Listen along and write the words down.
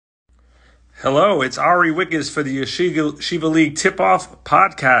Hello, it's Ari Witkes for the Yeshiva League Tip Off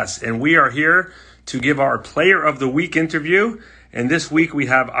podcast, and we are here to give our Player of the Week interview. And this week we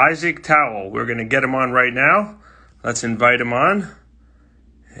have Isaac Tawil. We're going to get him on right now. Let's invite him on.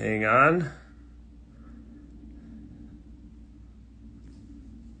 Hang on.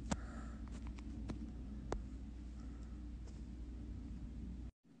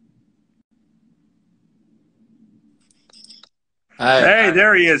 Hi. Hey,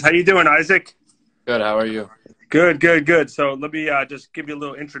 there he is. How you doing, Isaac? Good. How are you? Good. So let me just give you a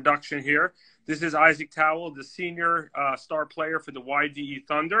little introduction here. This is Isaac Tawil, the senior star player for the YDE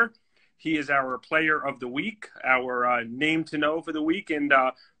Thunder. He is our Player of the Week, our name to know for the week, and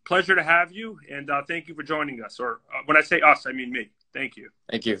pleasure to have you. And thank you for joining us. Or when I say us, I mean me. Thank you.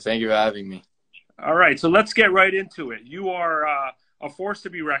 Thank you. Thank you for having me. All right, so let's get right into it. You are a force to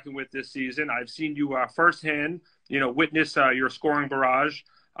be reckoned with this season. I've seen you firsthand, witness your scoring barrage.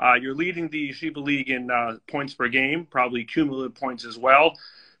 You're leading the Yeshiva League in points per game, probably cumulative points as well.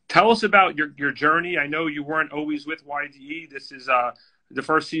 Tell us about your journey. I know you weren't always with YDE. This is the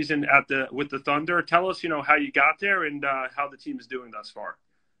first season with the Thunder. Tell us, how you got there and how the team is doing thus far.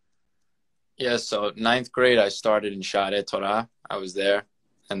 Yeah, so ninth grade, I started in Sha'arei Torah. I was there.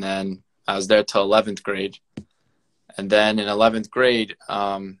 And then I was there till 11th grade. And then in 11th grade,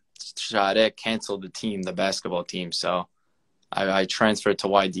 Sha'arei canceled the basketball team. So I transferred to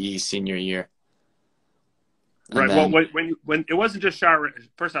YDE senior year. And right. Well, when it wasn't just Sha'arei.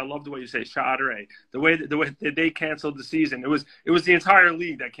 First, I love the way you say Sha'arei. The way that they canceled the season, it was the entire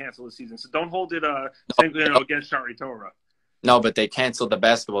league that canceled the season. So don't hold it against Sha'arei Torah. No, but they canceled the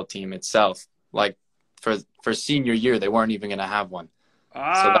basketball team itself. Like for senior year, they weren't even going to have one.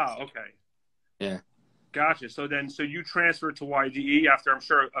 Okay. Yeah. Gotcha. So you transferred to YDE after, I'm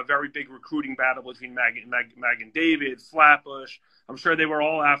sure, a very big recruiting battle between Mag and David, Flatbush. I'm sure they were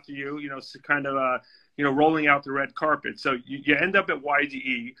all after you, kind of, rolling out the red carpet. So you end up at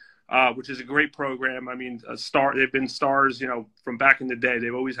YDE, which is a great program. I mean, they've been stars, from back in the day. They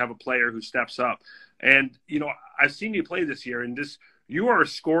always have a player who steps up. And, I've seen you play this year, and you are a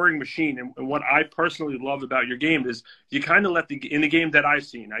scoring machine. And what I personally love about your game is you kind of in the game that I've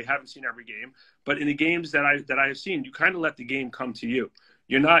seen, I haven't seen every game, but in the games that I have seen, you kind of let the game come to you.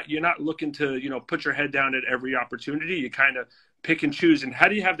 You're not looking to, put your head down at every opportunity. You kind of pick and choose. And how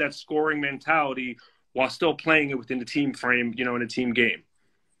do you have that scoring mentality while still playing it within the team frame, in a team game?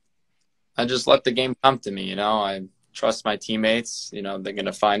 I just let the game come to me, I trust my teammates, they're going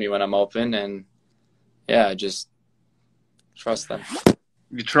to find me when I'm open. And yeah, I just trust them.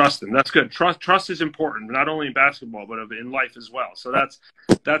 You trust them. That's good. Trust is important, not only in basketball, but in life as well. So that's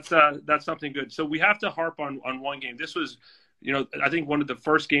something good. So we have to harp on one game. This was, I think one of the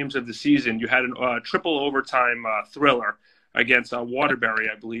first games of the season. You had a triple overtime thriller against Waterbury,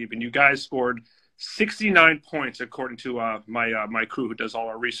 I believe, and you guys scored 69 points according to my crew who does all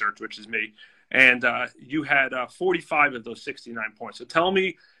our research, which is me. And you had 45 of those 69 points. So tell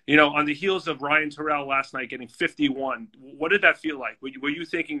me, on the heels of Ryan Terrell last night getting 51, what did that feel like? Were you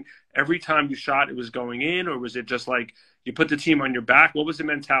thinking every time you shot it was going in, or was it just like you put the team on your back? What was the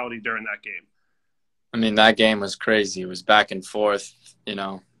mentality during that game? I mean, that game was crazy. It was back and forth,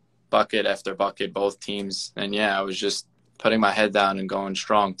 bucket after bucket, both teams. And, yeah, I was just putting my head down and going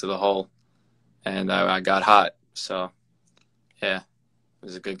strong to the hole. And I got hot. So, yeah, it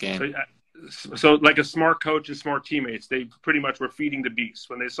was a good game. So like a smart coach and smart teammates, they pretty much were feeding the beast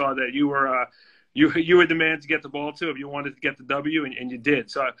when they saw that you were the man to get the ball to if you wanted to get the W, and you did.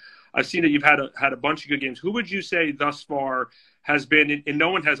 So I've seen that you've had a bunch of good games. Who would you say thus far has been, and no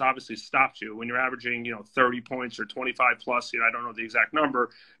one has obviously stopped you when you're averaging 30 points or 25 plus, I don't know the exact number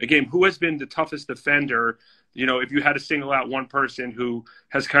a game. Who has been the toughest defender? If you had to single out one person who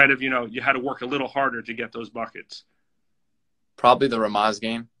has kind of you had to work a little harder to get those buckets. Probably the Ramaz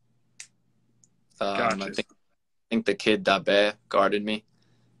game. Gotcha. I think the kid Dabe guarded me.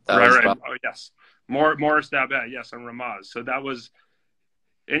 Right. Oh, yes. Morris Dabe, yes, on Ramaz. So that was,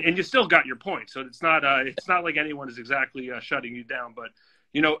 and you still got your point. So it's not like anyone is exactly shutting you down. But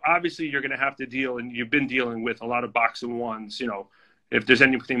obviously you're going to have to deal, and you've been dealing with a lot of box and ones. If there's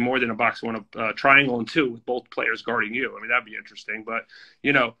anything more than a box and one, a triangle and two with both players guarding you. I mean, that'd be interesting. But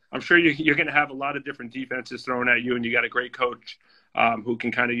I'm sure you're going to have a lot of different defenses thrown at you, and you got a great coach who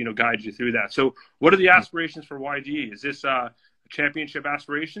can kind of, guide you through that. So what are the aspirations for YDE? Is this championship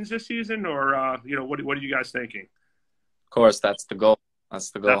aspirations this season, or, what are you guys thinking? Of course, that's the goal.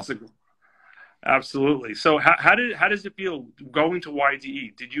 Absolutely. So how does it feel going to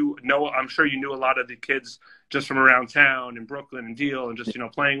YDE? Did you know, I'm sure you knew a lot of the kids just from around town in Brooklyn and Deal and just,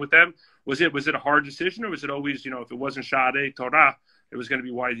 playing with them. Was it a hard decision, or was it always, if it wasn't Sha'arei Torah, it was going to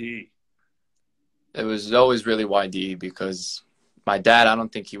be YDE? It was always really YDE because my dad, I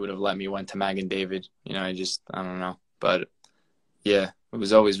don't think he would have let me went to Magen David. You know, I don't know. But yeah, it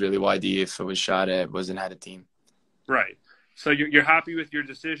was always really YDE if it was shot at, wasn't had a team. Right. So you're happy with your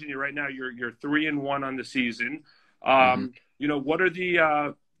decision. Right now you're 3-1 on the season. You know, what are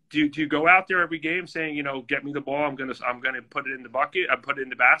the do you go out there every game saying, you know, get me the ball, I'm gonna put it in the bucket, I put it in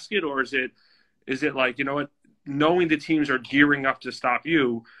the basket, or is it like, you know what, knowing the teams are gearing up to stop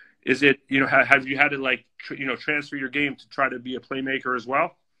you, is it, you know, have you had to like you know, transfer your game to try to be a playmaker as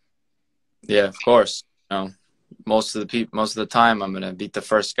well? Yeah, of course. You know, most of the time I'm gonna beat the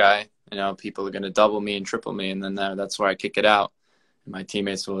first guy. You know, people are gonna double me and triple me, and then that's where I kick it out. And my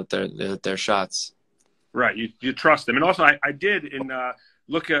teammates will hit their shots. Right. You trust them. And also I did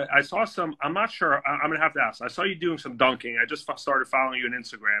I saw some, I'm not sure, I'm going to have to ask. I saw you doing some dunking. I just started following you on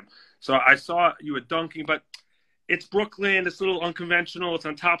Instagram. So I saw you were dunking, but it's Brooklyn. It's a little unconventional. It's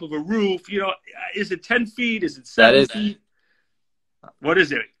on top of a roof. You know, is it 10 feet? Is it 7 feet? What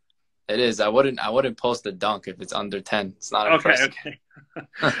is it? It is. I wouldn't post a dunk if it's under 10. It's not impressive. Okay.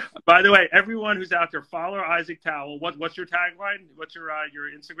 By the way, everyone who's out there, follow Isaac Tawil. What's your tagline? What's your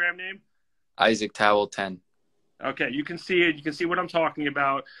Instagram name? Isaac Tawil 10. Okay, you can see it. You can see what I'm talking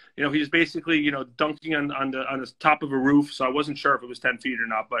about. You know, he's basically, you know, dunking on the top of a roof. So I wasn't sure if it was 10 feet or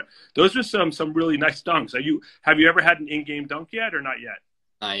not, but those are some really nice dunks. Have you ever had an in-game dunk yet or not yet?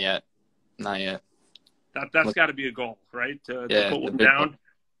 Not yet. That's got to be a goal, right? To put one down. Goal.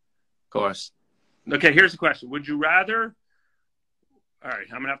 Of course. Okay, here's the question: would you rather? All right,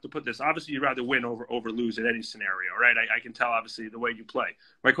 I'm gonna have to put this. Obviously, you'd rather win over lose in any scenario, right? I can tell obviously the way you play.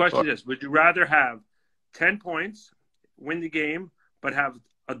 My question is: would you rather have 10 points, win the game, but have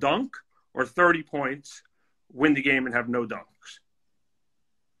a dunk, or 30 points, win the game and have no dunks?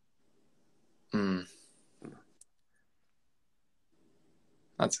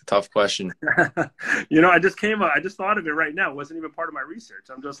 That's a tough question. You know, I just thought of it right now. It wasn't even part of my research.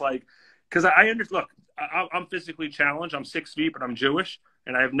 I'm just like, because I understand. Look, I'm physically challenged. I'm 6 feet, but I'm Jewish,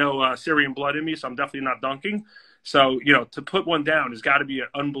 and I have no Syrian blood in me, so I'm definitely not dunking. So, you know, to put one down has got to be an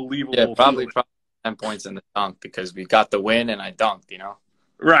unbelievable. Yeah, probably 10 points in the dunk because we got the win and I dunked, you know?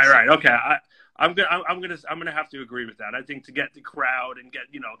 Right. Okay. I'm gonna have to agree with that. I think to get the crowd and get,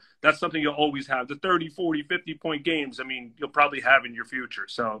 you know, that's something you'll always have. The 30, 40, 50-point games, I mean, you'll probably have in your future.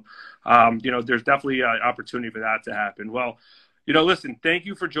 So, you know, there's definitely an opportunity for that to happen. Well, you know, listen, thank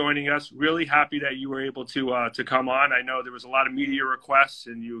you for joining us. Really happy that you were able to come on. I know there was a lot of media requests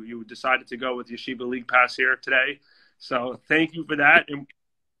and you decided to go with Yeshiva League Pass here today. So thank you for that.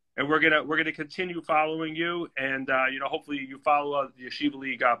 And we're gonna continue following you, and you know, hopefully you follow the Yeshiva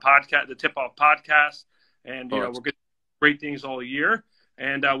League podcast, the Tip Off podcast, and you know, we're gonna do great things all year.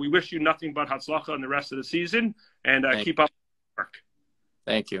 And we wish you nothing but hatzlacha in the rest of the season, and keep up the work.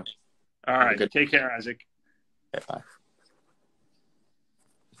 Thank you. All right, take care, Isaac. Okay, bye.